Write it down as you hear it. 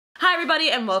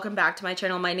everybody and welcome back to my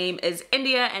channel. My name is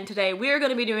India and today we are going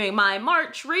to be doing my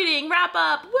March reading wrap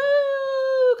up. Woo!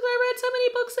 Because I read so many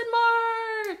books in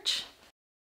March.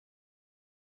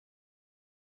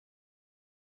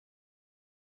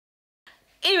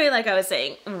 Anyway, like I was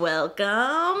saying,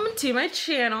 welcome to my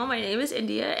channel. My name is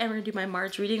India and we're going to do my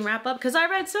March reading wrap up because I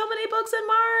read so many books in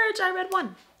March. I read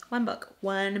one book.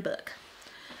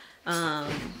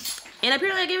 And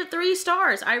apparently I gave it 3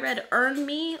 stars. I read Earn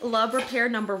Me, Love Repair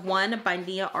 #1 by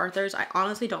Nia Arthurs. I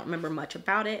honestly don't remember much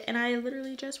about it, and I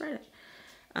literally just read it.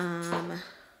 Oh,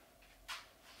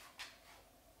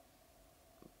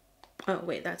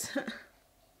 wait, that's...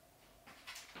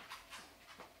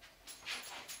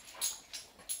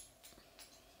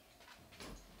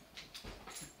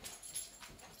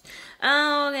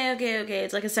 Oh, okay.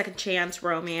 It's like a second chance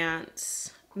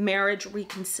romance. Marriage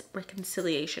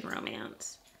reconciliation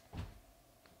romance.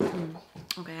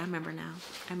 Okay, I remember now.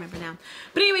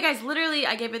 But anyway, guys, literally,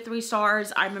 I gave it 3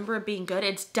 stars. I remember it being good.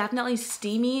 It's definitely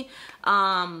steamy,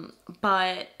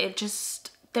 but it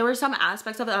just, there were some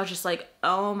aspects of it I was just like,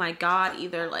 oh my god,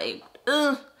 either like,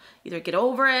 either get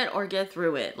over it or get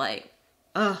through it, like,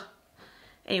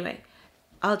 Anyway,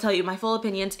 I'll tell you my full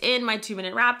opinions in my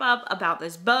 2-minute wrap up about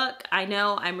this book. I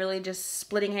know I'm really just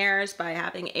splitting hairs by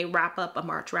having a wrap up, a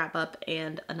March wrap up,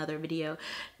 and another video,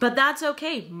 but that's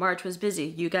okay. March was busy.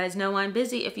 You guys know I'm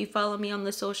busy if you follow me on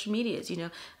the social medias. You know,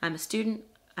 I'm a student.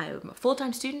 I'm a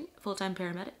full-time student, full-time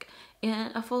paramedic,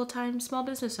 and a full-time small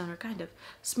business owner,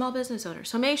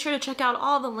 So make sure to check out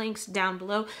all the links down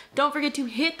below. Don't forget to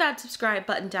hit that subscribe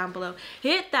button down below.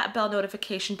 Hit that bell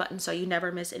notification button so you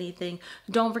never miss anything.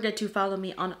 Don't forget to follow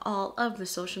me on all of the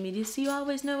social media so you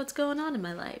always know what's going on in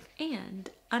my life. And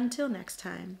until next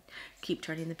time, keep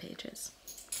turning the pages.